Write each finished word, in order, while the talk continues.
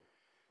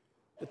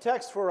The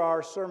text for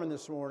our sermon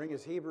this morning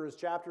is Hebrews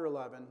chapter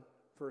 11,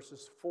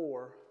 verses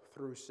 4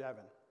 through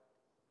 7.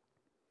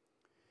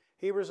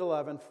 Hebrews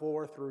 11,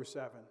 4 through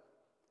 7.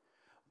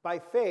 By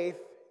faith,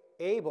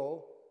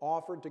 Abel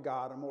offered to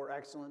God a more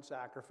excellent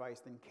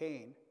sacrifice than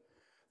Cain,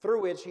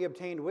 through which he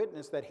obtained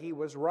witness that he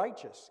was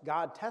righteous,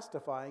 God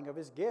testifying of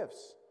his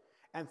gifts.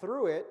 And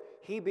through it,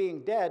 he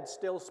being dead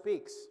still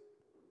speaks.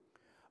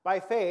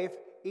 By faith,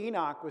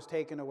 Enoch was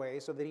taken away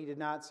so that he did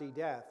not see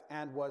death,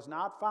 and was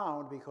not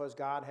found because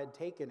God had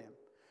taken him.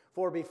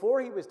 For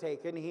before he was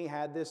taken, he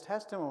had this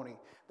testimony,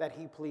 that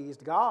he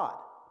pleased God.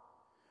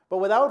 But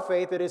without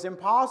faith it is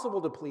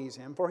impossible to please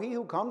him, for he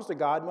who comes to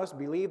God must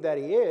believe that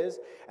he is,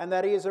 and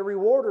that he is a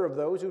rewarder of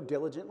those who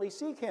diligently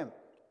seek him.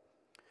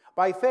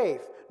 By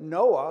faith,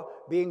 Noah,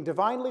 being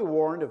divinely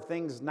warned of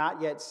things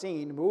not yet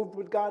seen, moved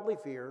with godly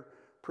fear,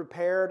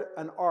 prepared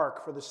an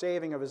ark for the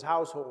saving of his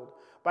household,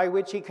 by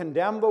which he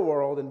condemned the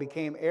world and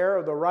became heir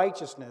of the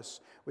righteousness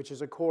which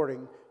is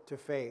according to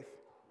faith.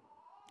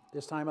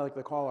 This time I'd like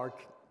to call our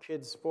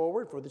kids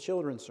forward for the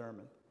children's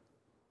sermon.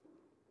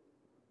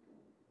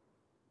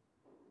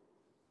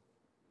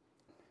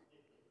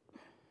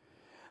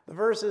 The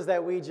verses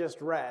that we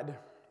just read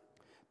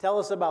tell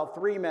us about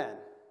three men,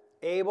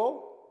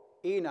 Abel,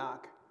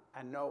 Enoch,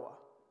 and Noah.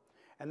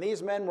 And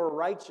these men were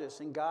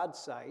righteous in God's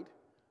sight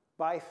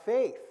by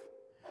faith.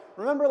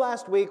 Remember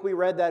last week we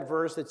read that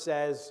verse that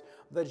says,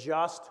 "The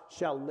just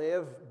shall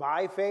live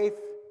by faith"?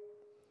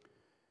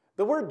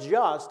 The word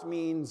just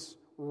means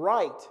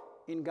right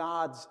in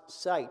God's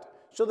sight.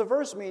 So the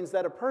verse means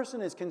that a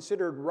person is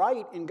considered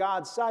right in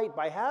God's sight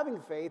by having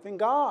faith in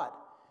God.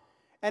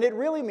 And it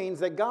really means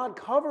that God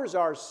covers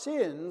our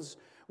sins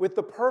with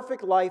the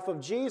perfect life of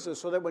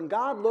Jesus, so that when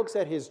God looks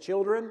at his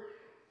children,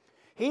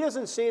 he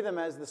doesn't see them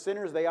as the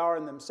sinners they are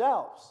in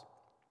themselves,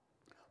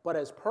 but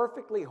as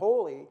perfectly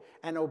holy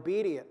and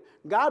obedient.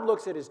 God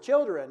looks at his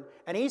children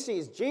and he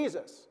sees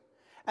Jesus.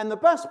 And the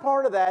best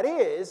part of that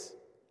is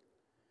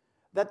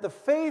that the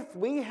faith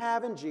we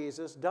have in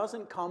Jesus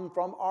doesn't come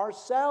from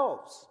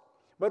ourselves,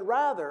 but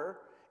rather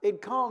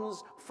it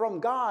comes from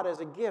God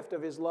as a gift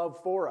of his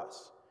love for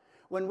us.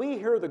 When we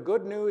hear the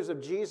good news of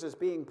Jesus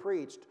being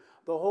preached,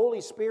 the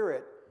Holy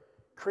Spirit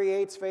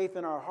creates faith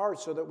in our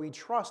hearts so that we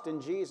trust in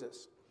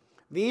Jesus.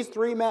 These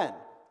three men,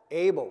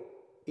 Abel,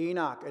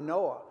 Enoch, and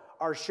Noah,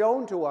 are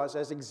shown to us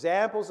as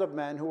examples of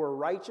men who are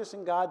righteous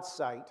in God's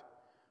sight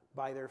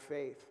by their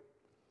faith.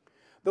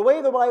 The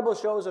way the Bible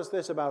shows us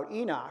this about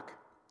Enoch,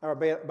 or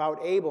about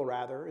Abel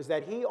rather, is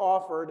that he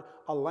offered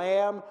a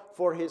lamb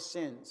for his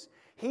sins.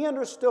 He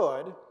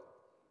understood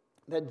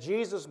that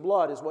Jesus'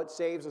 blood is what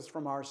saves us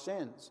from our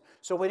sins.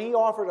 So when he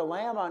offered a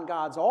lamb on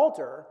God's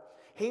altar,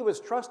 he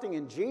was trusting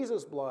in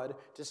Jesus' blood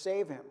to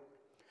save him.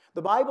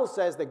 The Bible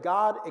says that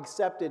God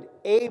accepted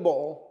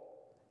Abel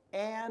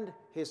and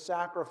his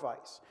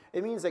sacrifice.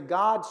 It means that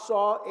God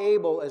saw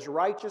Abel as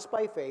righteous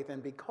by faith,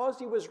 and because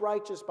he was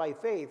righteous by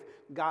faith,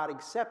 God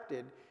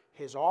accepted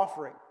his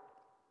offering.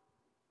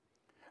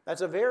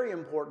 That's a very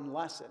important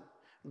lesson.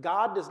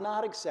 God does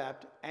not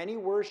accept any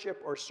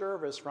worship or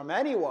service from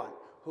anyone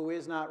who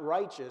is not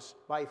righteous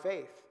by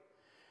faith.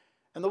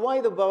 And the way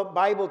the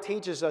Bible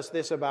teaches us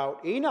this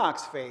about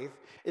Enoch's faith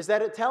is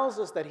that it tells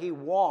us that he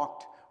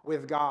walked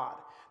with God.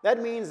 That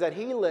means that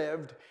he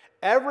lived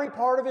every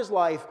part of his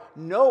life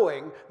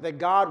knowing that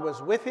God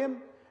was with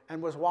him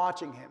and was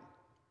watching him.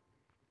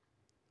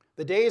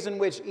 The days in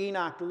which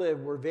Enoch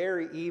lived were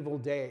very evil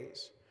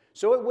days.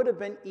 So it would have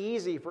been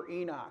easy for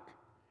Enoch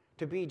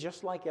to be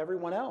just like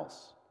everyone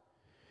else.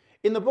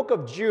 In the book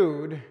of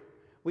Jude,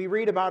 we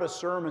read about a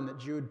sermon that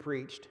Jude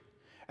preached.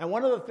 And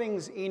one of the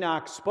things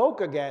Enoch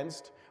spoke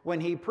against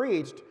when he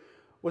preached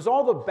was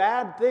all the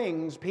bad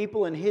things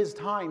people in his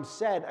time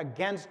said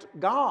against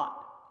God.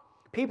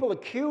 People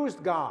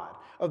accused God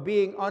of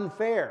being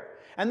unfair.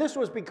 And this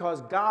was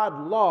because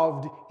God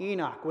loved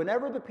Enoch.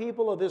 Whenever the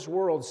people of this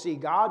world see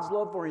God's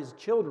love for his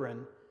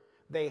children,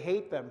 they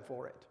hate them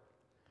for it.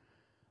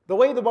 The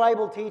way the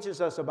Bible teaches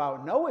us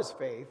about Noah's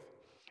faith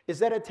is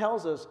that it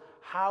tells us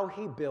how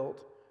he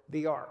built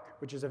the ark,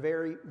 which is a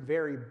very,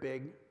 very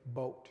big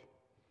boat.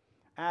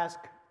 Ask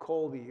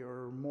Colby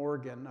or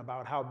Morgan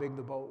about how big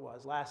the boat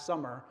was. Last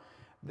summer,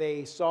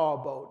 they saw a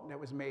boat that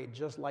was made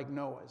just like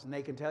Noah's, and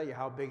they can tell you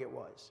how big it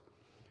was.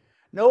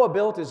 Noah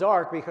built his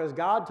ark because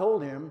God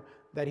told him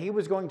that he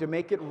was going to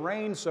make it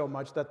rain so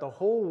much that the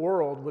whole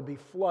world would be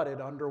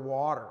flooded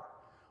underwater.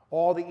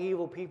 All the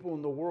evil people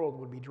in the world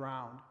would be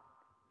drowned.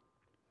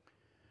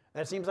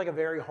 That seems like a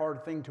very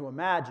hard thing to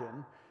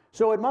imagine.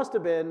 So it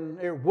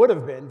would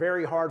have been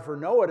very hard for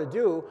Noah to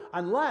do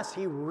unless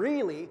he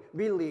really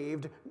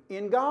believed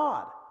in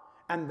God.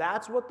 And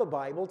that's what the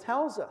Bible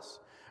tells us.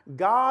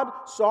 God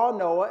saw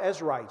Noah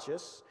as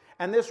righteous,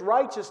 and this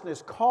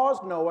righteousness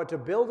caused Noah to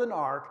build an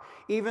ark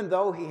even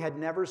though he had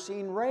never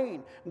seen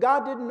rain.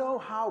 God didn't know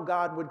how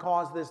God would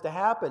cause this to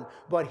happen,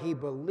 but he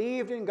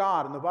believed in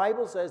God. And the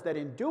Bible says that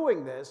in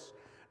doing this,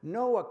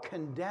 Noah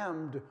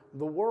condemned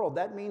the world.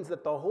 That means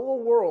that the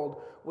whole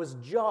world was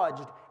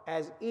judged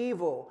as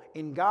evil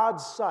in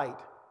God's sight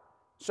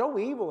So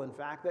evil, in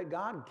fact, that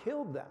God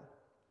killed them.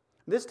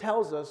 This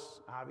tells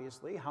us,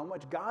 obviously, how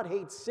much God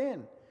hates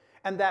sin,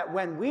 and that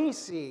when we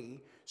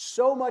see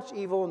so much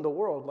evil in the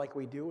world, like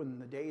we do in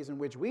the days in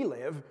which we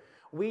live,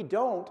 we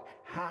don't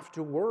have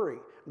to worry.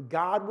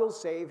 God will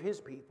save his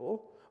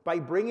people by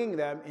bringing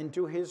them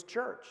into his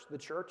church. The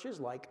church is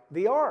like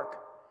the ark.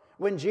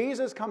 When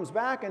Jesus comes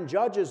back and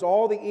judges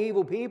all the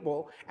evil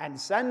people and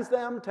sends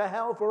them to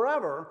hell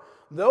forever,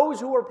 those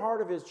who are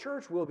part of his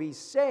church will be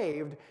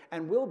saved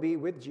and will be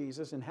with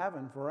Jesus in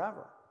heaven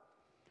forever.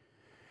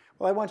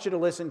 Well, I want you to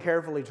listen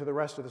carefully to the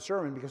rest of the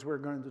sermon because we're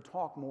going to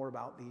talk more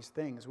about these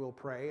things. We'll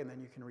pray and then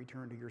you can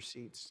return to your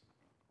seats.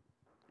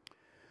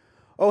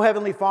 O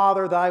Heavenly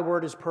Father, thy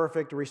word is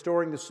perfect,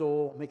 restoring the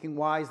soul, making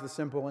wise the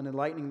simple, and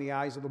enlightening the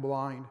eyes of the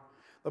blind.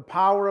 The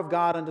power of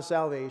God unto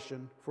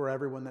salvation for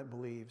everyone that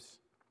believes.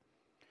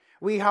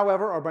 We,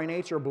 however, are by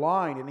nature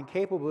blind and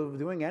incapable of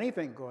doing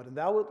anything good, and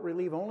thou wilt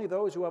relieve only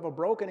those who have a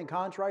broken and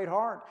contrite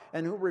heart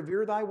and who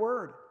revere thy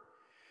word.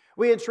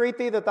 We entreat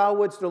thee that thou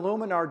wouldst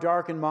illumine our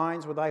darkened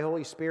minds with thy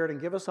Holy Spirit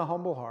and give us a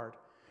humble heart,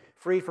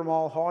 free from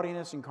all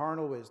haughtiness and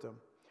carnal wisdom,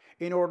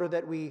 in order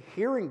that we,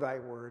 hearing thy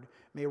word,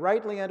 may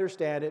rightly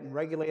understand it and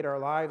regulate our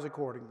lives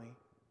accordingly.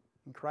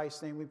 In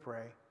Christ's name we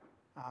pray.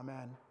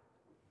 Amen.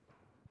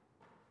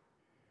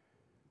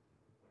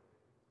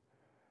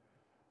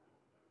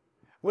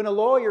 When a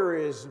lawyer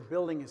is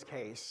building his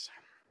case,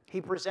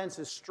 he presents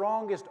his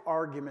strongest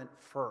argument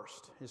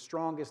first, his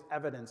strongest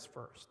evidence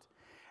first.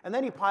 And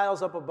then he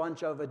piles up a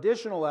bunch of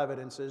additional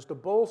evidences to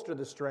bolster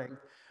the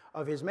strength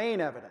of his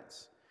main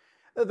evidence.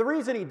 The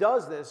reason he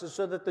does this is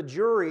so that the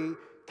jury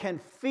can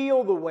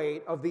feel the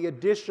weight of the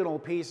additional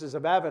pieces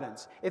of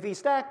evidence. If he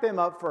stacked them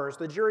up first,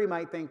 the jury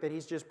might think that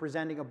he's just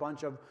presenting a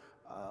bunch of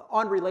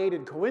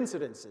unrelated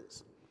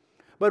coincidences.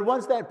 But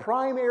once that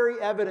primary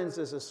evidence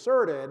is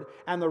asserted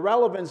and the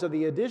relevance of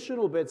the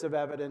additional bits of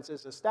evidence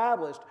is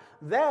established,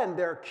 then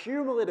their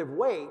cumulative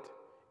weight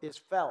is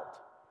felt.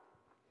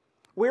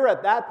 We're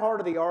at that part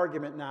of the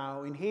argument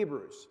now in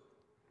Hebrews.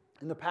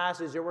 In the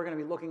passage that we're going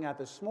to be looking at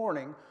this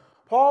morning,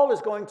 Paul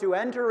is going to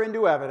enter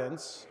into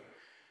evidence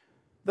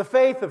the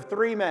faith of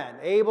three men,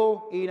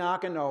 Abel,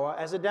 Enoch, and Noah,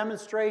 as a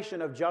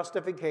demonstration of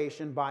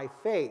justification by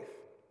faith.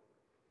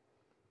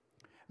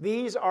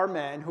 These are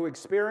men who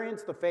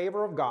experienced the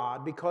favor of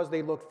God because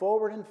they looked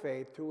forward in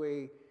faith to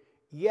a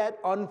yet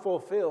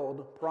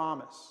unfulfilled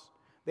promise.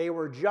 They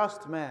were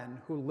just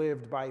men who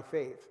lived by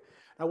faith.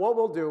 Now what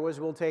we'll do is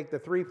we'll take the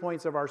 3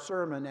 points of our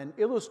sermon and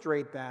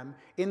illustrate them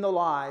in the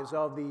lives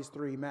of these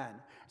three men.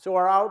 So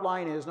our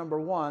outline is, number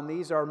one,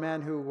 these are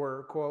men who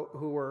were, quote,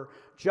 who were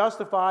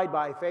justified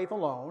by faith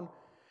alone.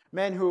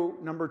 Men who,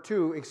 number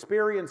two,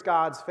 experienced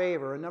God's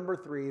favor. And number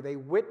three, they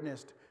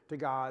witnessed to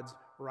God's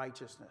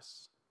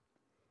righteousness.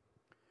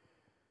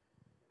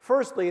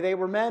 Firstly, they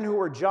were men who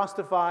were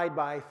justified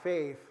by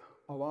faith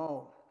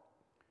alone.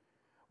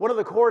 One of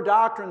the core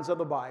doctrines of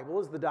the Bible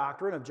is the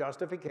doctrine of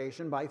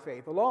justification by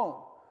faith alone.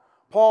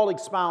 Paul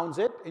expounds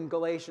it in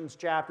Galatians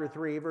chapter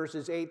 3,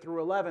 verses 8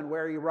 through 11,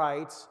 where he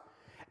writes,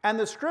 "And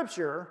the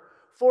Scripture,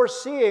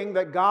 foreseeing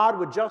that God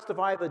would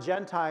justify the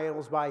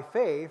Gentiles by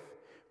faith,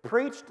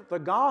 preached the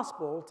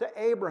gospel to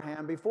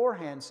Abraham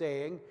beforehand,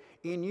 saying,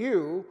 'In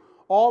you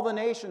all the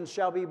nations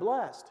shall be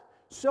blessed.'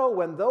 So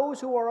when those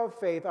who are of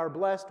faith are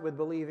blessed with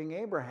believing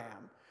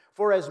Abraham,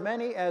 for as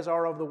many as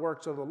are of the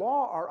works of the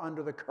law are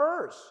under the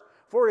curse.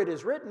 For it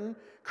is written,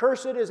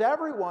 'Cursed is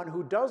everyone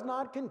who does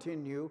not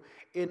continue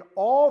in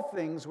all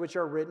things which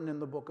are written in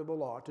the book of the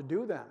law to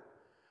do them.'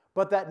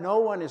 But that no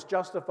one is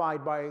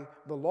justified by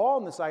the law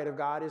in the sight of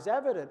God is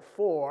evident,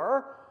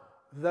 for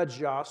the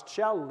just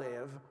shall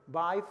live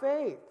by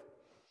faith."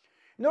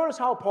 Notice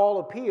how Paul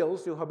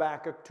appeals to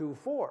Habakkuk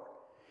 2:4.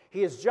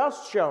 He has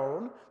just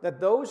shown that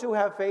those who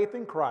have faith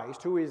in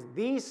Christ, who is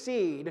the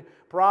seed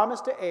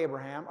promised to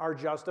Abraham, are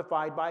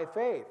justified by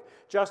faith.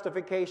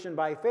 Justification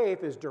by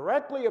faith is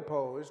directly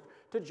opposed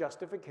to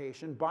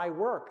justification by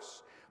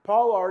works.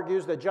 Paul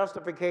argues that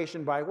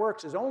justification by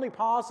works is only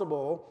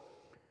possible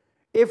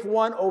if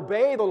one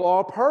obey the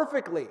law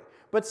perfectly.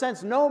 But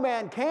since no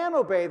man can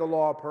obey the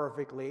law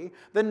perfectly,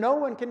 then no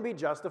one can be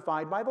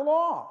justified by the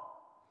law.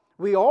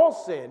 We all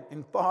sin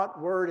in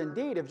thought, word, and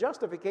deed. If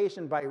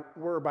justification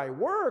were by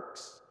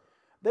works,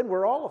 then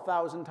we're all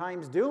 1,000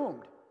 times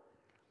doomed.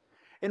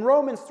 In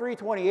Romans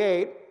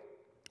 3:28,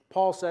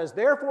 Paul says,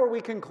 "Therefore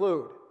we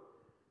conclude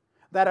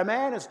that a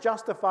man is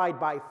justified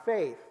by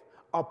faith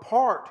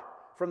apart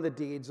from the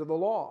deeds of the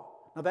law."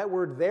 Now that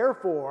word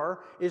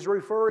 "therefore" is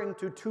referring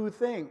to two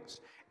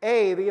things.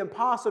 A, the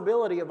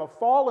impossibility of a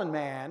fallen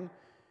man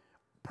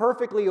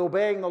perfectly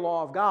obeying the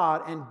law of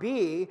God, and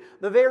B,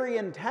 the very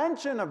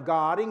intention of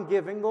God in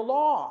giving the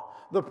law.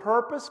 The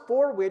purpose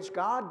for which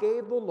God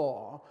gave the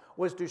law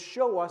was to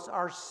show us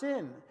our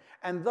sin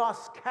and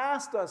thus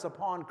cast us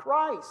upon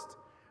Christ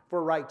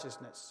for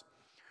righteousness.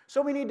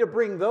 So we need to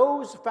bring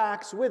those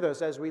facts with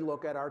us as we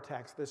look at our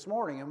text this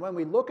morning. And when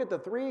we look at the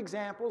three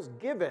examples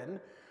given,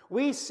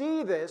 we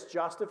see this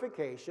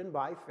justification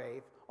by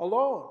faith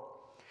alone.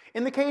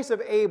 In the case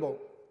of Abel,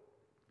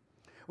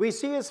 we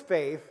see his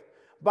faith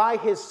by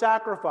his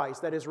sacrifice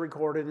that is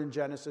recorded in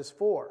Genesis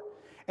 4.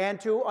 And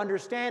to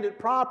understand it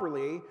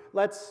properly,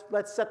 let's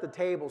set the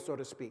table, so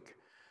to speak.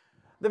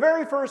 The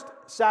very first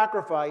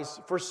sacrifice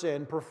for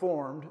sin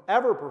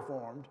ever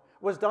performed,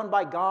 was done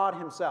by God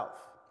himself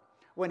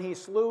when he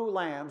slew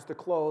lambs to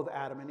clothe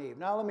Adam and Eve.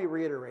 Now let me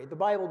reiterate, the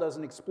Bible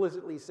doesn't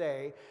explicitly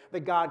say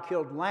that God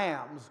killed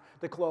lambs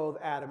to clothe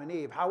Adam and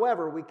Eve.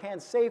 However, we can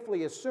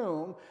safely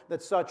assume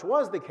that such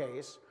was the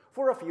case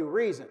for a few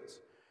reasons.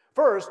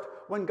 First,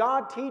 when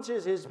God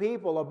teaches his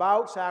people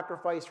about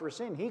sacrifice for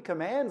sin, he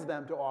commands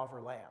them to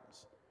offer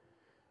lambs.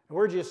 And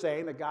we're just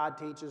saying that God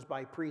teaches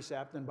by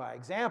precept and by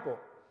example.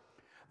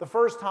 The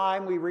first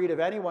time we read of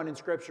anyone in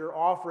Scripture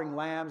offering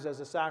lambs as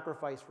a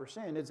sacrifice for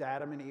sin is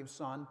Adam and Eve's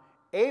son,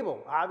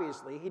 Abel.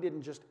 Obviously, he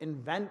didn't just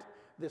invent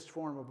this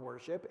form of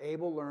worship.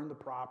 Abel learned the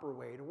proper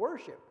way to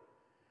worship.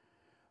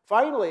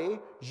 Finally,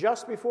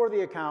 just before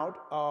the account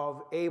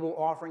of Abel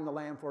offering the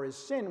lamb for his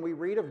sin, we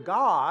read of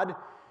God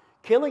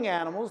killing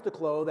animals to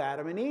clothe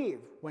Adam and Eve.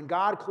 When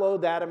God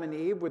clothed Adam and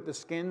Eve with the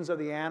skins of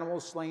the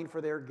animals slain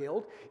for their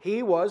guilt,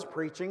 he was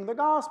preaching the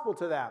gospel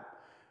to them.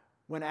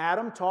 When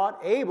Adam taught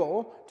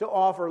Abel to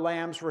offer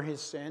lambs for his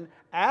sin,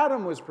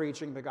 Adam was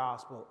preaching the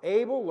gospel.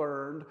 Abel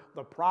learned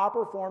the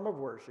proper form of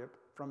worship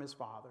from his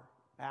father,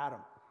 Adam.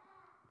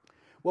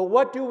 Well,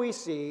 what do we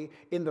see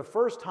in the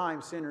first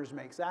time sinners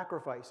make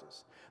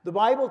sacrifices? The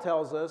Bible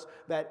tells us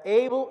that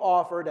Abel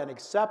offered an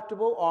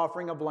acceptable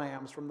offering of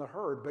lambs from the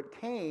herd, but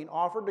Cain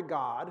offered to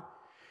God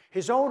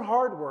his own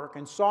hard work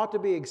and sought to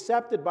be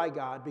accepted by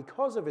God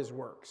because of his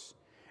works.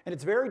 And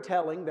it's very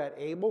telling that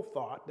Abel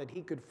thought that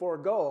he could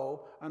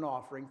forego an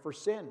offering for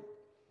sin.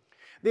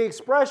 The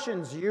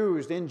expressions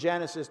used in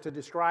Genesis to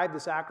describe the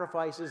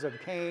sacrifices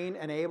of Cain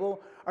and Abel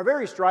are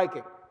very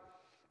striking.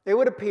 It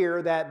would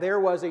appear that there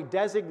was a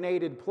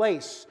designated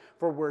place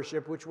for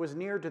worship which was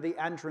near to the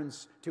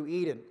entrance to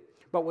Eden,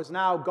 but was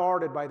now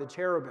guarded by the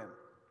cherubim.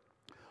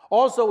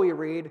 Also, we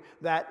read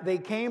that they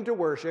came to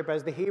worship,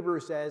 as the Hebrew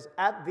says,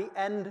 at the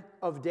end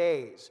of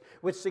days,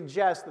 which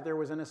suggests that there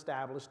was an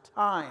established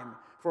time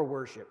for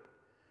worship.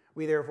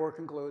 We therefore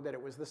conclude that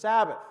it was the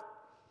Sabbath.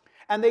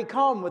 And they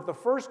come with the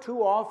first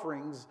two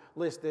offerings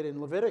listed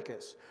in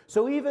Leviticus.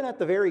 So even at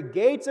the very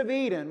gates of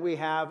Eden, we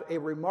have a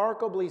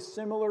remarkably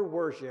similar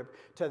worship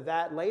to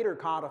that later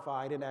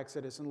codified in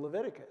Exodus and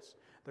Leviticus.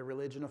 The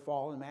religion of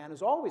fallen man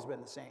has always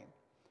been the same.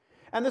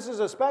 And this is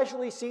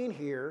especially seen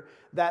here,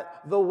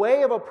 that the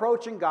way of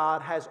approaching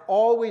God has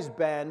always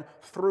been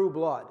through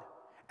blood.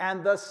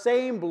 And the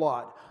same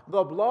blood,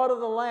 the blood of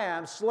the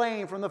Lamb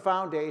slain from the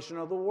foundation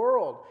of the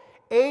world.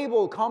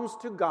 Abel comes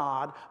to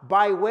God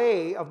by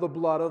way of the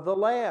blood of the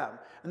Lamb.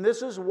 And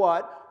this is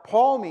what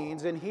Paul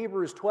means in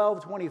Hebrews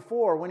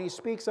 12:24 when he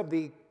speaks of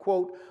the,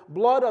 quote,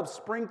 blood of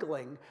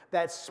sprinkling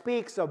that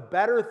speaks of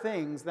better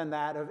things than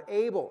that of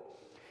Abel.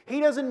 He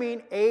doesn't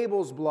mean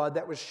Abel's blood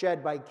that was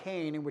shed by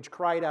Cain and which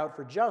cried out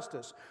for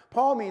justice.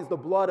 Paul means the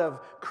blood of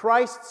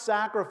Christ's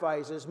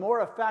sacrifice is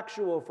more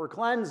effectual for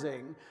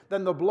cleansing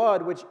than the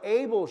blood which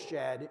Abel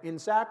shed in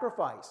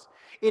sacrifice.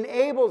 In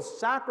Abel's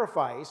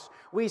sacrifice,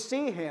 we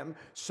see him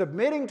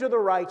submitting to the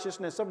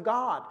righteousness of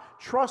God,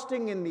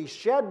 trusting in the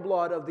shed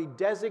blood of the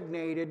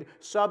designated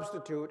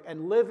substitute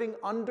and living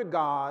unto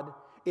God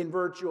in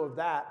virtue of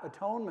that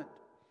atonement.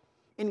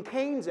 In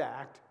Cain's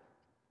act,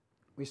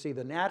 we see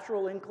the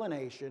natural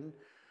inclination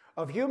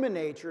of human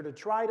nature to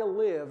try to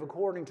live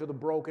according to the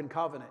broken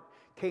covenant.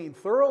 Cain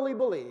thoroughly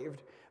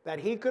believed that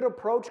he could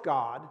approach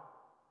God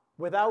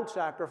without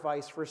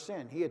sacrifice for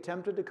sin. He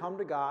attempted to come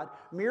to God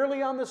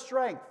merely on the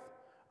strength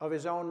of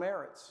his own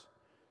merits.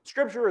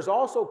 Scripture is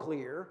also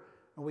clear,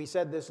 and we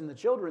said this in the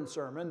children's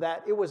sermon,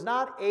 that it was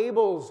not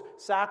Abel's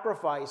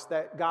sacrifice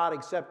that God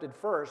accepted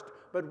first,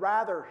 but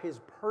rather his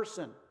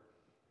person.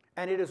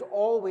 And it is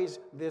always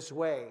this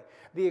way.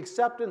 The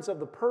acceptance of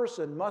the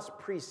person must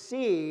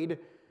precede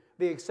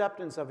the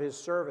acceptance of his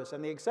service,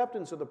 and the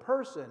acceptance of the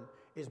person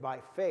is by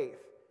faith.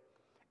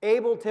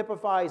 Abel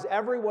typifies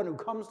everyone who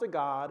comes to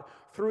God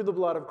through the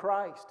blood of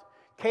Christ.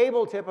 Cain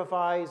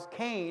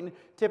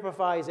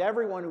typifies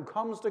everyone who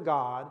comes to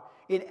God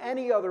in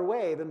any other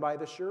way than by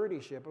the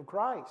suretyship of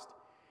Christ.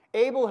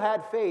 Abel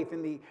had faith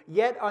in the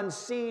yet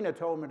unseen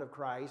atonement of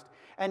Christ,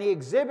 and he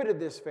exhibited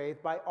this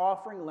faith by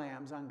offering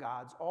lambs on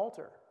God's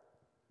altar.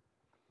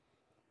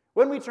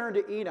 When we turn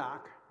to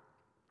Enoch,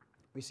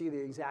 we see the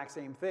exact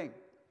same thing.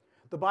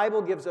 The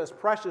Bible gives us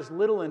precious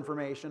little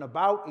information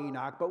about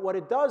Enoch, but what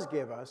it does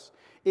give us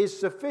is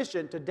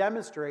sufficient to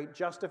demonstrate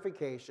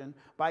justification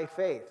by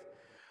faith.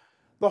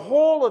 The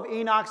whole of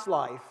Enoch's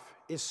life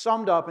is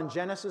summed up in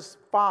Genesis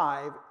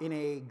 5 in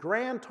a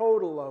grand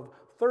total of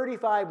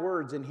 35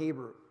 words in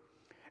Hebrew.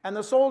 And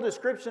the sole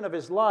description of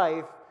his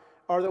life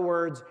are the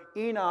words,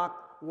 Enoch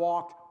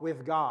walked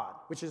with God,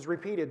 which is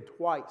repeated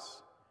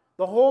twice.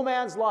 The whole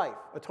man's life,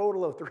 a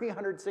total of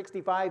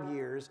 365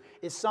 years,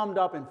 is summed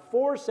up in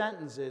 4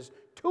 sentences,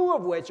 2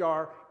 of which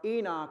are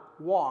Enoch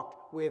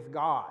walked with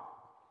God.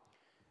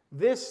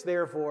 This,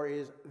 therefore,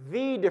 is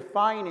the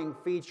defining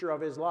feature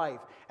of his life.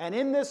 And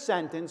in this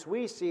sentence,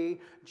 we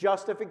see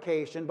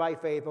justification by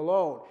faith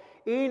alone.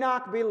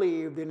 Enoch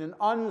believed in an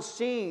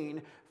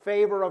unseen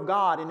favor of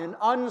God, in an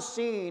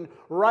unseen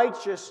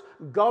righteous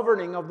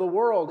governing of the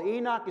world.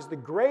 Enoch is the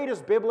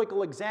greatest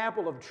biblical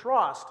example of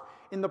trust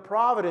in the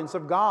providence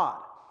of God.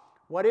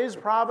 What is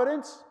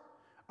providence?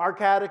 Our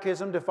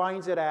catechism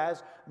defines it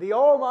as the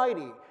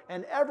almighty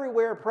and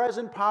everywhere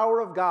present power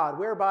of God,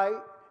 whereby,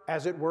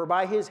 as it were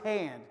by his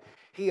hand,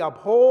 he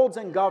upholds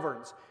and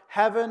governs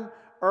heaven,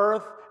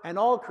 earth, and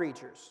all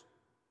creatures,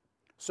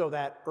 so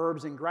that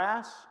herbs and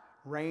grass,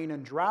 rain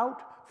and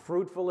drought,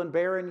 fruitful and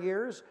barren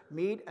years,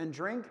 meat and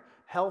drink,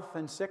 health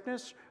and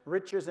sickness,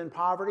 riches and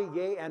poverty,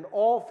 yea, and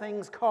all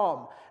things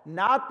come,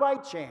 not by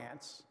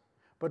chance,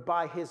 but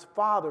by his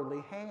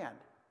fatherly hand.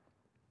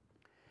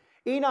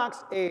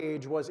 Enoch's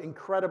age was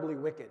incredibly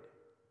wicked.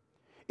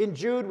 In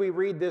Jude, we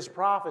read this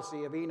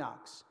prophecy of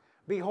Enoch's.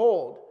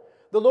 Behold,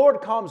 the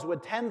Lord comes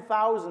with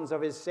 10,000s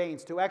of his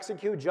saints to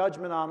execute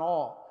judgment on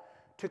all,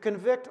 to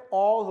convict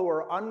all who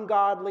are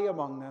ungodly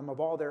among them of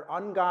all their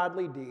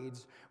ungodly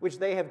deeds, which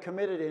they have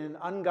committed in an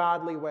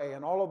ungodly way,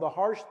 and all of the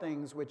harsh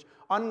things which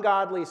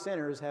ungodly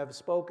sinners have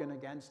spoken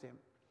against him.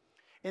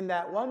 In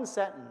that one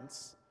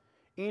sentence,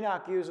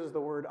 Enoch uses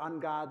the word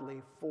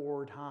ungodly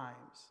 4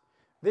 times.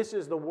 This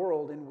is the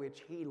world in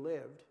which he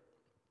lived.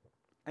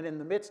 And in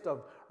the midst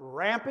of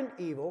rampant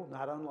evil,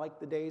 not unlike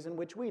the days in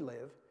which we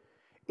live,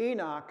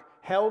 Enoch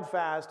held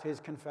fast his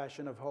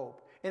confession of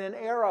hope. In an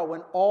era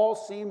when all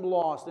seemed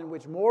lost, in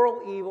which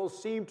moral evil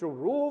seemed to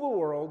rule the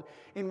world,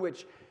 in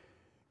which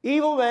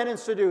evil men and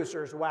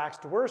seducers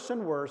waxed worse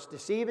and worse,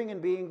 deceiving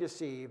and being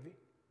deceived,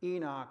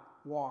 Enoch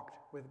walked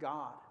with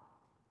God.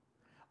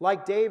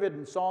 Like David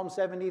in Psalm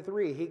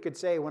 73, he could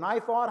say, when I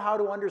thought how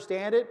to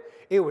understand it,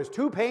 it was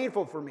too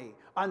painful for me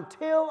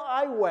until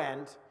I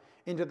went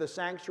into the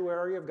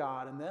sanctuary of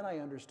God, and then I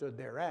understood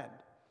their end.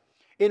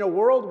 In a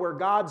world where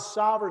God's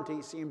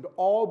sovereignty seemed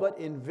all but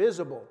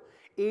invisible,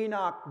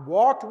 Enoch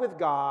walked with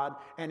God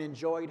and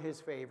enjoyed his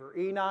favor.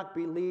 Enoch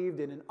believed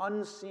in an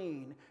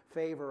unseen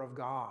favor of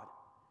God.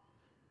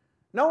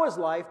 Noah's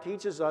life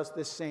teaches us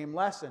this same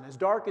lesson. As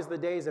dark as the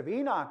days of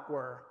Enoch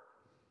were,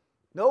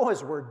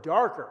 Noah's were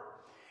darker.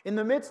 In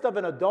the midst of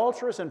an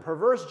adulterous and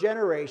perverse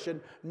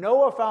generation,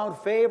 Noah found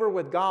favor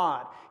with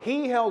God.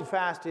 He held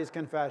fast his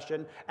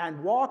confession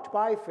and walked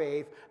by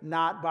faith,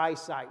 not by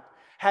sight.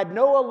 Had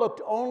Noah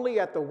looked only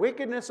at the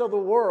wickedness of the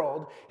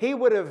world, he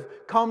would have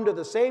come to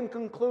the same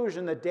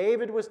conclusion that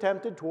David was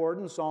tempted toward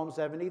in Psalm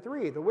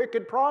 73. The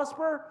wicked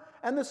prosper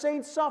and the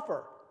saints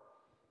suffer.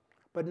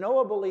 But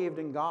Noah believed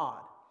in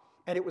God,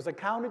 and it was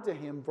accounted to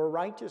him for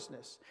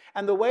righteousness.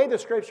 And the way the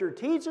Scripture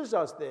teaches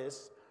us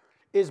this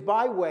is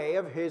by way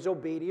of his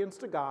obedience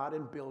to God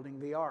in building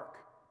the ark.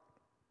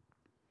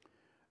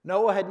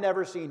 Noah had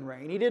never seen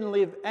rain. He didn't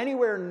live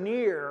anywhere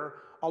near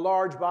a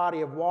large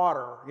body of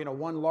water,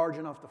 one large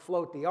enough to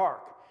float the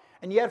ark.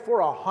 And yet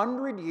for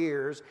 100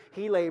 years,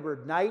 he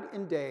labored night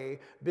and day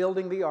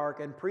building the ark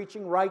and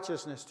preaching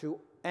righteousness to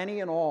any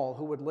and all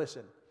who would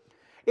listen.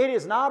 It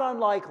is not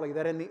unlikely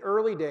that in the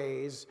early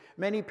days,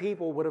 many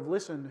people would have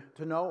listened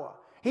to Noah.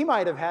 He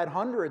might have had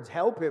hundreds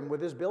help him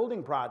with his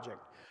building project.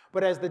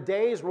 But as the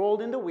days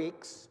rolled into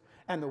weeks,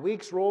 and the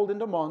weeks rolled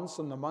into months,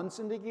 and the months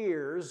into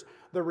years,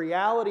 the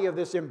reality of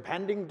this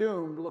impending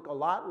doom looked a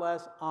lot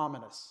less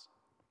ominous.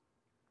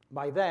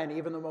 By then,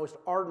 even the most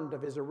ardent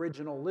of his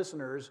original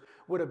listeners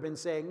would have been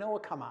saying, Noah,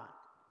 come on.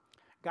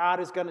 God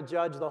is going to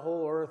judge the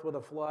whole earth with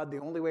a flood. The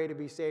only way to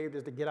be saved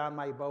is to get on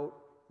my boat.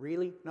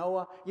 Really,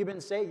 Noah? You've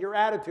been saying your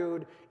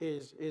attitude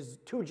is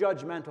too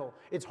judgmental.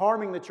 It's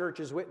harming the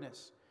church's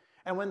witness.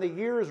 And when the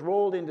years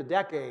rolled into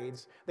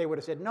decades, they would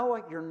have said,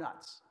 Noah, you're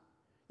nuts.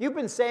 You've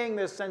been saying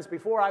this since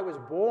before I was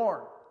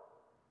born.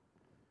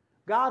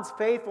 God's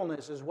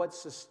faithfulness is what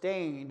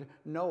sustained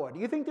Noah. Do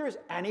you think there's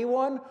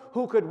anyone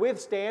who could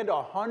withstand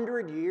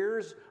 100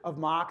 years of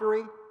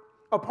mockery?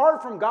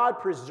 Apart from God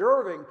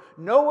preserving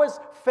Noah's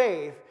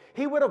faith,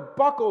 he would have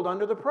buckled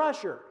under the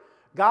pressure.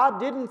 God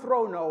didn't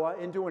throw Noah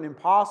into an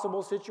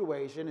impossible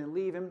situation and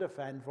leave him to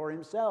fend for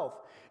himself.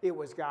 It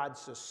was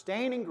God's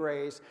sustaining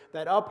grace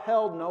that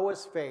upheld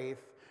Noah's faith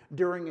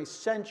during a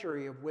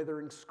century of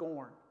withering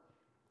scorn.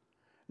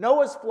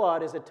 Noah's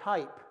flood is a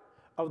type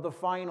of the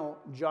final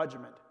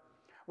judgment.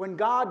 When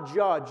God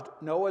judged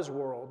Noah's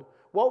world,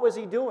 what was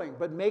he doing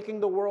but making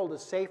the world a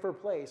safer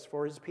place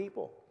for his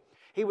people?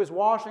 He was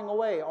washing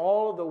away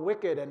all of the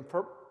wicked and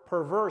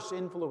perverse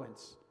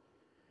influence.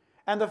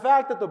 And the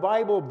fact that the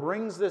Bible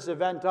brings this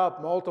event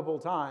up multiple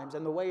times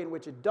and the way in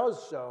which it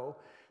does so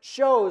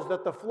shows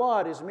that the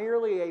flood is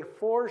merely a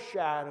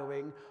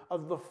foreshadowing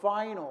of the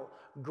final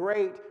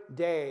great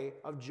day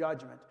of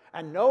judgment.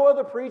 And Noah,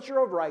 the preacher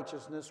of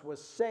righteousness,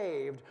 was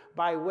saved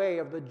by way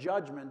of the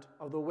judgment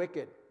of the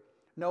wicked.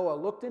 Noah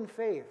looked in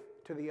faith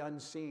to the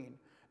unseen.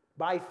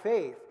 By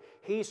faith,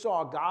 he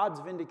saw God's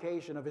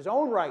vindication of his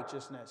own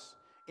righteousness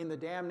in the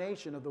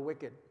damnation of the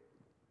wicked.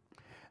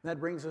 And that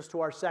brings us to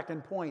our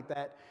second point,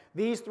 that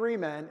these 3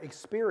 men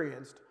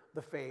experienced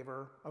the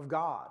favor of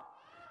God.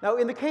 Now,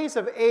 in the case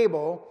of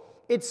Abel,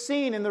 it's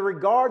seen in the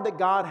regard that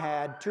God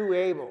had to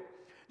Abel.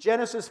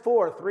 Genesis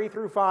 4, 3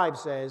 through 5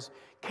 says,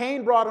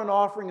 Cain brought an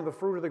offering of the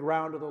fruit of the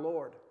ground to the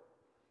Lord.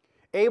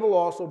 Abel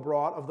also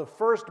brought of the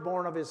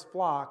firstborn of his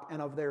flock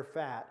and of their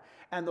fat.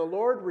 And the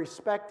Lord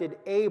respected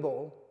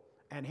Abel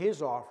and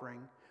his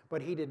offering,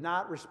 but he did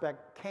not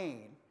respect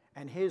Cain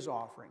and his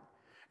offering.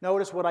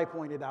 Notice what I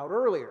pointed out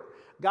earlier.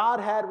 God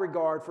had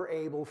regard for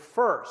Abel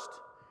first,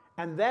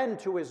 and then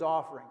to his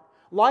offering.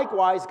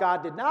 Likewise,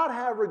 God did not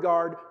have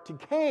regard to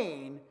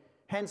Cain,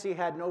 hence he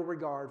had no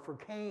regard for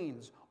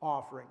Cain's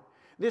offering.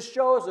 This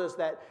shows us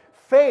that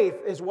faith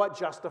is what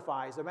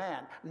justifies a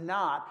man,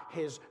 not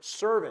his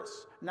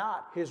service,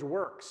 not his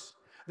works.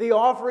 The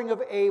offering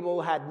of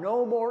Abel had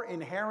no more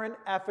inherent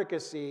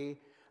efficacy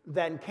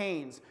than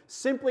Cain's,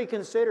 simply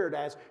considered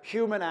as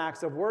human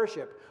acts of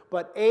worship.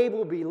 But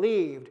Abel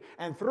believed,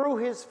 and through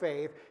his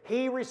faith,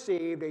 he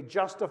received a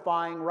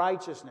justifying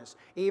righteousness,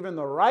 even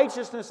the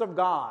righteousness of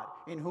God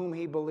in whom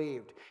he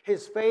believed.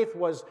 His faith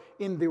was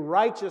in the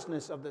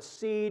righteousness of the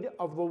seed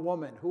of the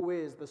woman, who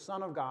is the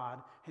Son of God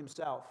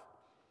himself.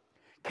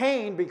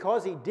 Cain,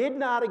 because he did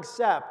not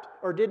accept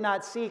or did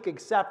not seek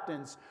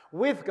acceptance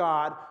with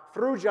God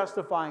through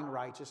justifying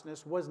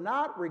righteousness, was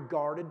not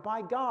regarded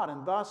by God,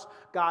 and thus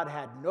God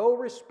had no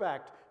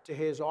respect to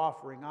his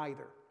offering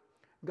either.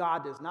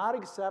 God does not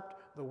accept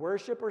the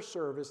worship or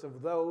service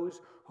of those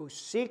who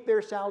seek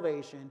their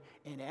salvation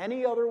in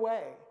any other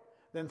way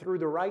than through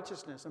the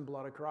righteousness and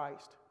blood of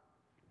Christ.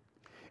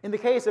 In the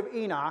case of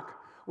Enoch,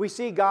 we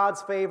see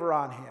God's favor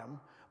on him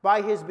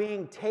by his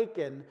being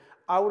taken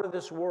out of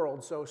this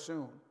world so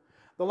soon.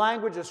 The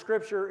language of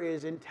Scripture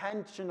is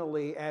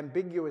intentionally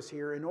ambiguous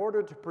here in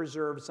order to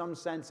preserve some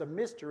sense of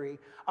mystery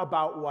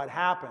about what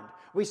happened.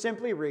 We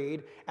simply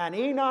read, "And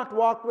Enoch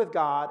walked with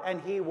God,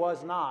 and he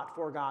was not,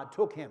 for God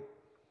took him."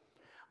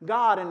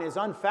 God, in his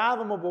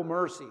unfathomable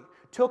mercy,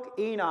 took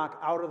Enoch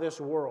out of this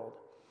world.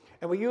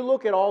 And when you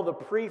look at all the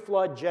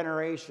pre-flood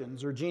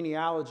generations or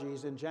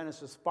genealogies in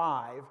Genesis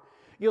 5,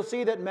 you'll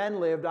see that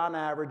men lived on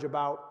average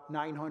about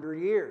 900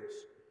 years.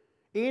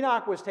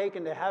 Enoch was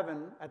taken to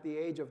heaven at the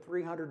age of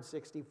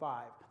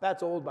 365.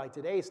 That's old by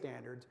today's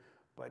standards,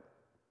 but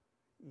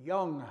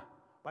young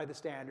by the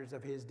standards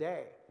of his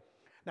day.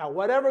 Now,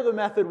 whatever the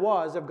method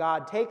was of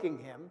God taking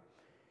him,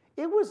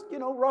 it was,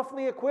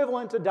 roughly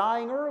equivalent to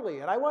dying early.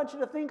 And I want you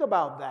to think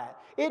about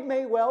that. It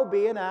may well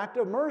be an act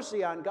of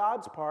mercy on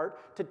God's part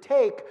to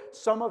take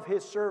some of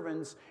his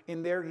servants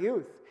in their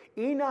youth.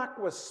 Enoch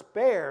was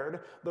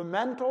spared the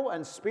mental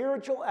and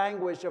spiritual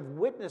anguish of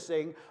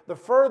witnessing the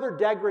further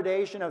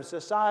degradation of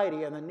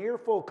society and the near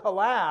full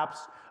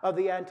collapse of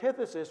the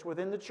antithesis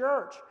within the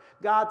church.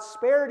 God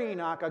spared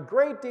Enoch a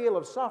great deal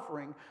of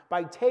suffering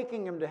by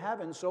taking him to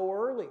heaven so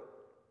early.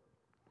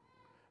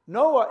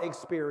 Noah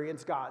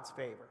experienced God's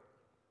favor.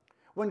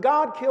 When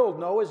God killed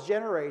Noah's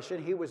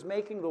generation, he was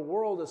making the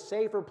world a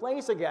safer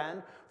place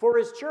again for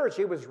his church.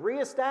 He was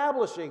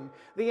reestablishing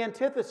the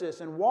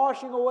antithesis and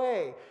washing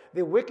away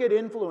the wicked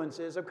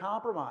influences of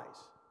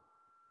compromise.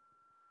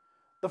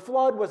 The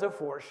flood was a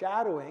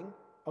foreshadowing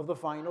of the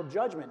final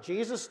judgment.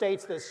 Jesus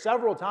states this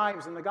several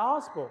times in the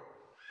gospel.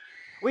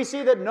 We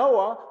see that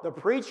Noah, the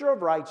preacher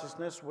of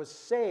righteousness, was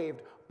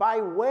saved by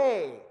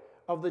way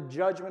of the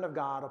judgment of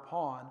God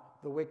upon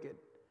the wicked.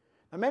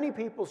 Now, many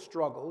people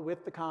struggle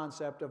with the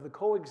concept of the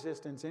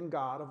coexistence in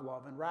God of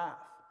love and wrath.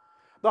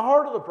 The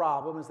heart of the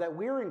problem is that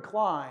we're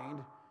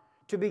inclined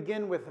to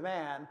begin with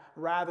man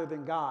rather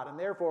than God, and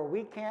therefore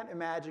we can't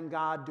imagine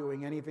God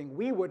doing anything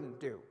we wouldn't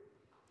do.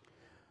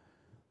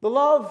 The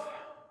love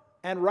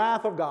and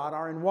wrath of God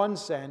are, in one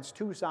sense,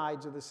 two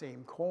sides of the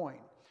same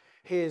coin.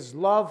 His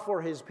love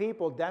for his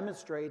people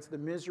demonstrates the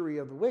misery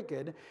of the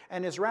wicked,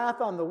 and his wrath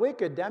on the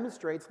wicked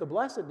demonstrates the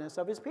blessedness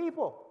of his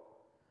people.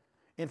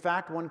 In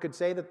fact, one could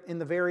say that in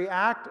the very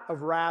act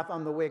of wrath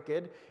on the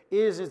wicked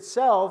is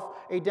itself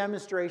a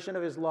demonstration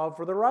of his love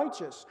for the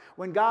righteous.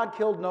 When God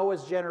killed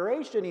Noah's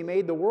generation, he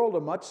made the world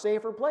a much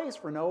safer place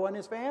for Noah and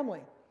his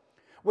family.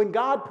 When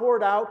God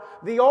poured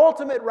out the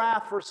ultimate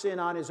wrath for sin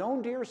on his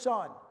own dear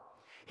Son,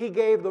 he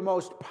gave the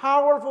most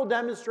powerful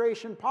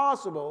demonstration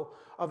possible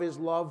of his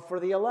love for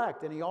the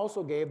elect. And he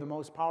also gave the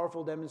most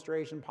powerful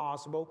demonstration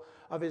possible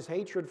of his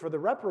hatred for the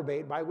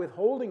reprobate by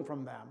withholding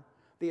from them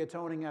the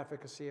atoning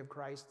efficacy of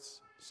Christ's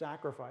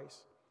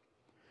sacrifice.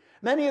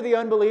 Many of the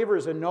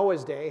unbelievers in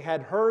Noah's day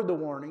had heard the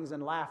warnings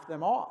and laughed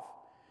them off.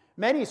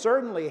 Many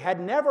certainly had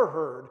never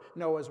heard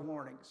Noah's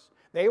warnings.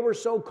 They were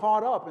so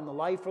caught up in the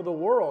life of the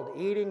world,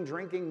 eating,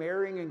 drinking,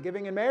 marrying, and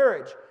giving in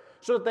marriage,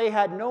 so that they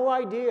had no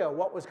idea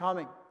what was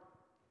coming.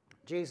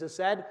 Jesus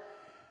said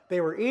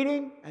they were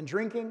eating and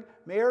drinking,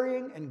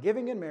 marrying, and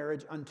giving in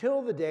marriage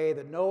until the day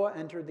that Noah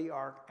entered the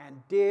ark,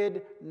 and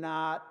did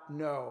not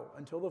know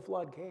until the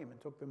flood came and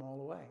took them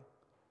all away.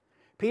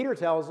 Peter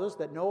tells us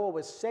that Noah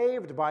was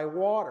saved by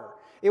water.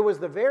 It was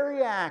the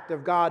very act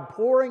of God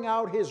pouring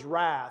out his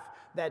wrath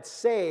that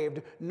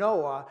saved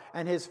Noah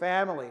and his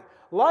family.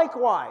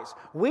 Likewise,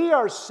 we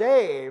are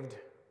saved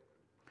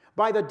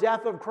by the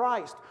death of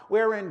Christ,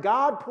 wherein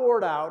God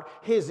poured out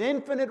his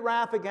infinite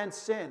wrath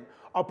against sin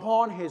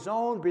upon his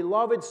own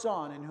beloved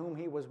Son, in whom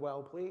he was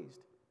well pleased.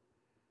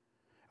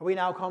 We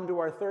now come to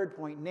our third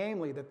point,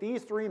 namely that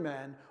these three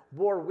men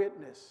bore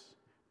witness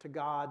to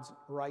God's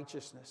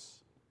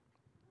righteousness.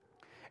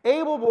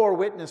 Abel bore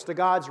witness to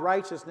God's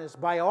righteousness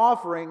by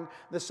offering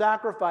the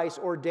sacrifice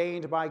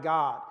ordained by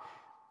God.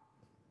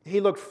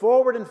 He looked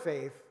forward in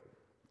faith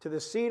to the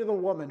seed of the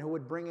woman who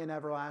would bring in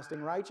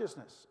everlasting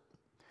righteousness.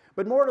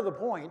 But more to the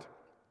point,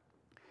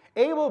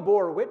 Abel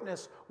bore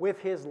witness with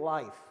his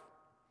life,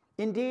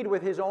 indeed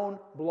with his own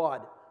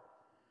blood.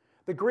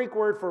 The Greek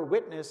word for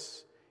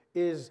witness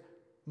is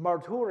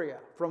martyria,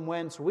 from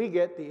whence we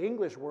get the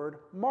English word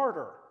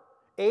martyr.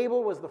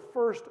 Abel was the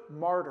first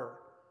martyr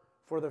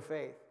for the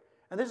faith.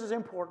 And this is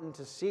important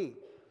to see.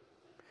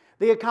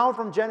 The account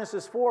from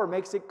Genesis 4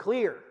 makes it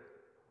clear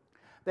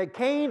that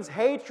Cain's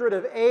hatred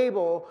of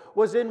Abel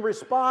was in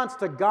response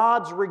to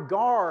God's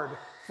regard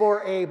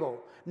for Abel.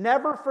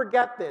 Never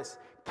forget this.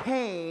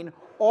 Cain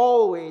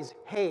always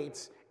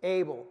hates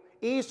Abel.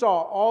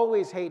 Esau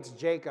always hates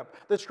Jacob.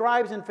 The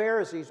scribes and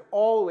Pharisees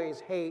always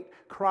hate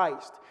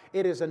Christ.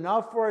 It is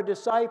enough for a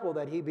disciple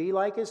that he be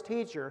like his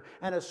teacher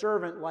and a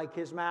servant like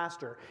his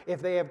master.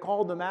 If they have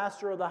called the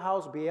master of the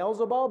house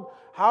Beelzebub,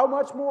 how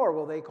much more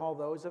will they call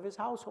those of his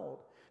household?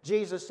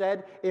 Jesus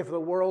said, if the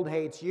world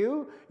hates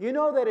you, you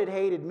know that it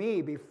hated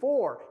me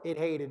before it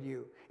hated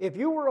you. If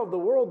you were of the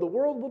world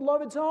would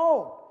love its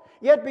own.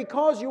 Yet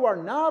because you are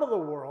not of the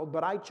world,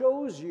 but I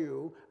chose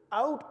you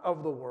out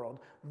of the world,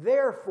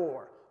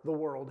 therefore the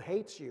world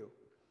hates you.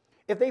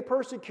 If they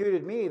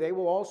persecuted me, they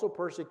will also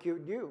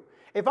persecute you.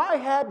 If I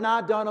had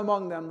not done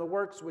among them the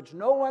works which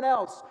no one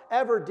else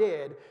ever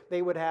did,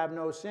 they would have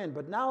no sin.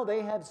 But now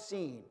they have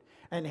seen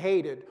and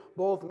hated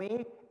both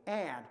me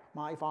and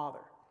my Father.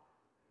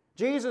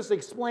 Jesus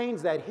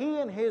explains that he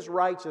and his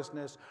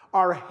righteousness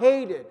are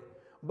hated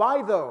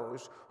by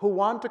those who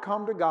want to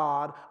come to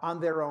God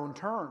on their own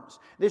terms.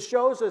 This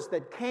shows us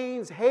that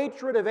Cain's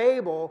hatred of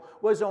Abel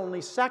was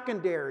only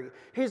secondary.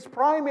 His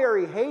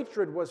primary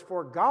hatred was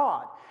for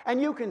God.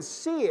 And you can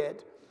see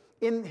it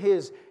in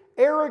his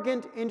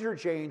arrogant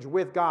interchange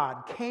with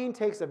God. Cain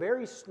takes a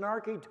very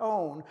snarky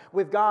tone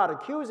with God,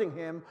 accusing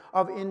him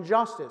of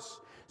injustice.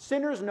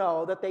 Sinners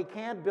know that they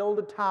can't build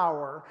a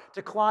tower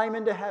to climb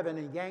into heaven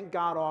and yank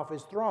God off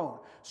his throne,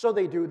 so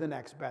they do the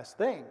next best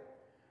thing.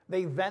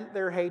 They vent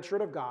their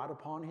hatred of God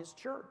upon his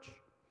church.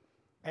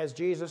 As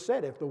Jesus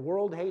said, if the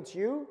world hates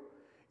you,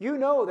 you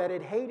know that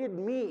it hated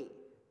me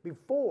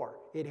before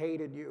it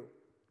hated you.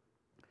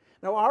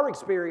 Now, our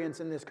experience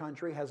in this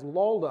country has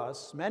lulled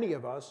us, many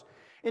of us,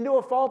 into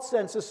a false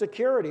sense of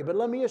security. But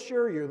let me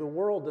assure you, the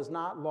world does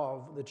not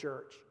love the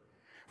church.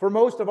 For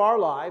most of our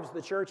lives,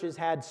 the church has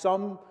had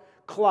some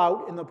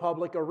clout in the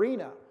public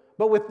arena.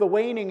 But with the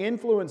waning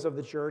influence of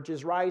the church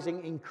is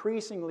rising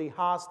increasingly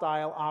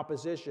hostile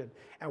opposition.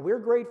 And we're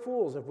great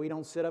fools if we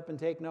don't sit up and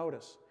take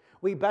notice.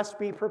 We best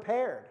be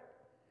prepared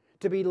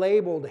to be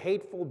labeled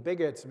hateful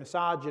bigots,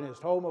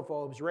 misogynists,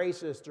 homophobes,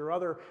 racists, or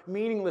other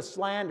meaningless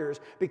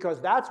slanders,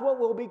 because that's what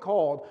we'll be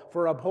called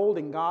for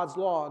upholding God's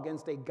law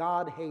against a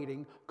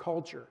God-hating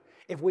culture.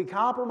 If we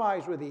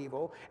compromise with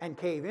evil and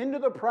cave into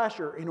the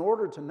pressure in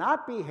order to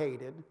not be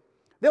hated,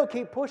 they'll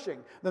keep pushing.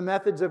 The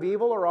methods of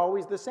evil are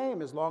always the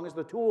same. As long as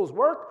the tools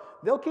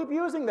work, they'll keep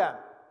using them.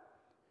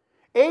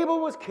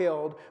 Abel was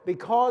killed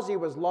because he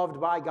was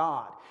loved by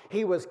God.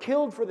 He was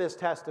killed for this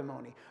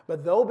testimony.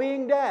 But though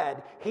being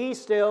dead, he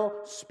still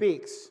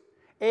speaks.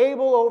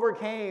 Abel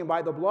overcame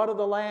by the blood of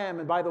the Lamb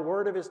and by the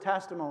word of his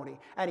testimony,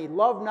 and he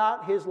loved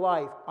not his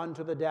life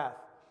unto the death.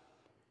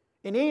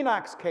 In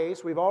Enoch's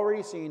case, we've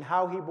already seen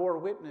how he bore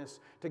witness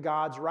to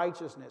God's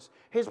righteousness.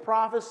 His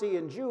prophecy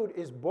in Jude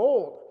is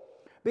bold.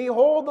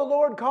 Behold, the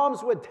Lord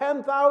comes with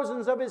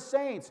 10,000s of his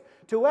saints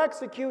to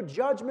execute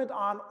judgment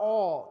on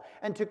all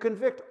and to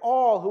convict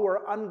all who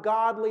are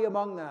ungodly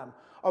among them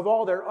of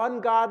all their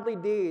ungodly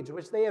deeds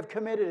which they have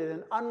committed in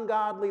an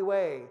ungodly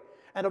way,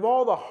 and of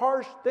all the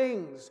harsh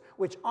things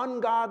which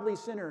ungodly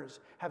sinners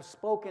have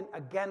spoken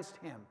against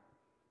him.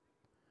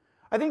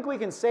 I think we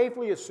can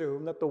safely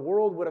assume that the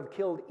world would have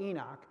killed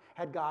Enoch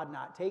had God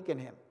not taken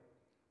him.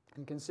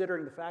 And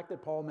considering the fact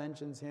that Paul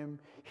mentions him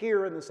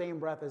here in the same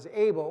breath as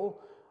Abel,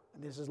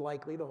 this is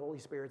likely the Holy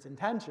Spirit's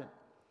intention.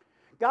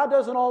 God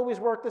doesn't always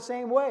work the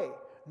same way.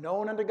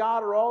 Known unto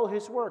God are all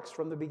his works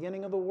from the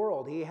beginning of the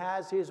world. He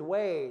has his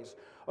ways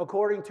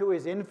according to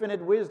his infinite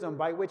wisdom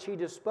by which he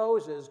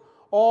disposes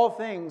all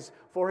things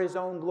for his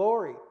own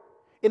glory.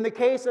 In the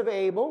case of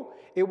Abel,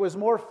 it was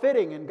more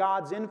fitting in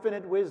God's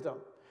infinite wisdom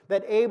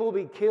that Abel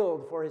be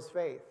killed for his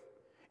faith.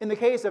 In the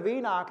case of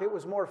Enoch, it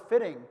was more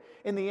fitting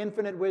in the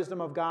infinite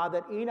wisdom of God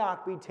that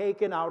Enoch be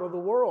taken out of the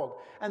world.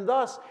 And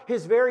thus,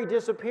 his very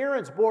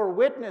disappearance bore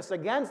witness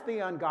against the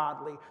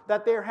ungodly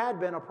that there had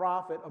been a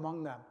prophet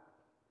among them.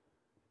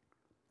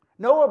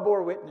 Noah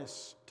bore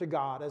witness to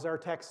God, as our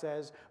text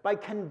says, by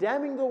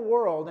condemning the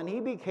world, and he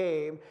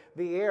became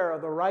the heir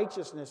of the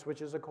righteousness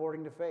which is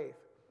according to faith.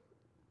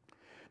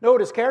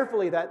 Notice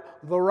carefully that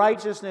the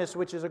righteousness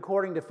which is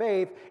according to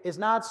faith is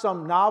not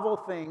some novel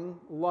thing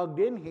lugged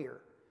in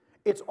here.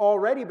 It's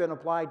already been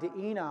applied to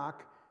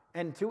Enoch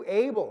and to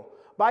Abel.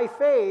 By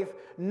faith,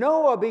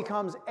 Noah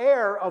becomes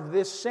heir of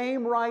this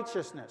same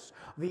righteousness,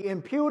 the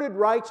imputed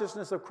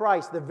righteousness of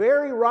Christ, the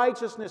very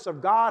righteousness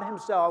of God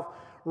himself,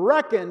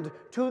 reckoned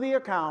to the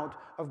account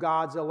of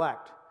God's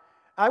elect.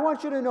 I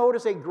want you to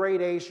notice a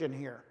gradation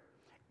here.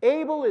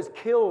 Abel is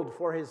killed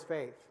for his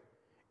faith.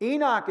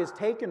 Enoch is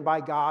taken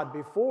by God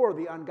before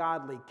the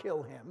ungodly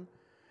kill him.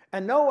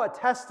 And Noah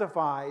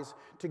testifies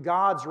to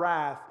God's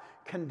wrath,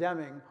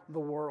 condemning the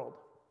world.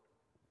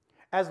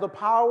 As the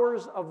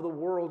powers of the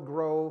world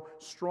grow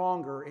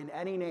stronger in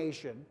any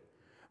nation,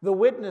 the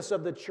witness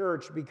of the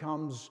church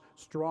becomes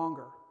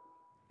stronger.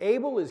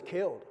 Abel is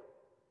killed.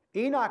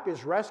 Enoch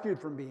is rescued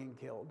from being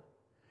killed.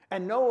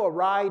 And Noah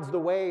rides the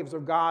waves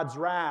of God's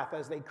wrath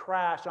as they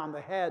crash on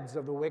the heads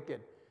of the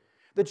wicked.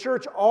 The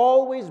church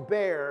always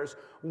bears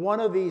one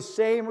of these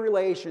same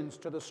relations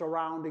to the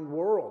surrounding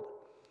world.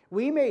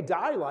 We may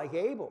die like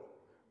Abel.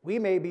 We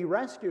may be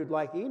rescued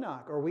like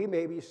Enoch, or we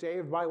may be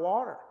saved by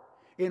water.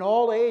 In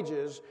all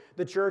ages,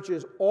 the church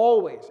is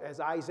always, as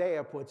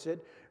Isaiah puts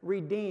it,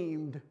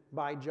 redeemed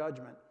by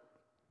judgment.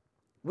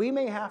 We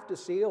may have to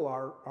seal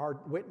our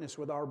witness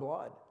with our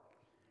blood.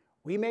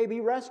 We may be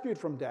rescued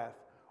from death,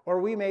 or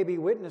we may be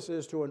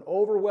witnesses to an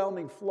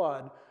overwhelming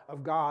flood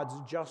of God's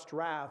just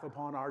wrath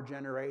upon our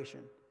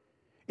generation.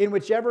 In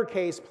whichever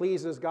case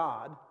pleases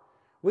God,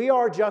 we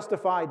are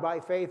justified by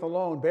faith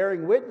alone,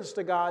 bearing witness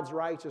to God's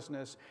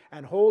righteousness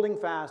and holding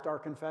fast our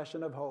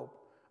confession of hope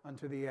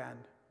unto the end.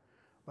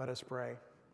 Let us pray.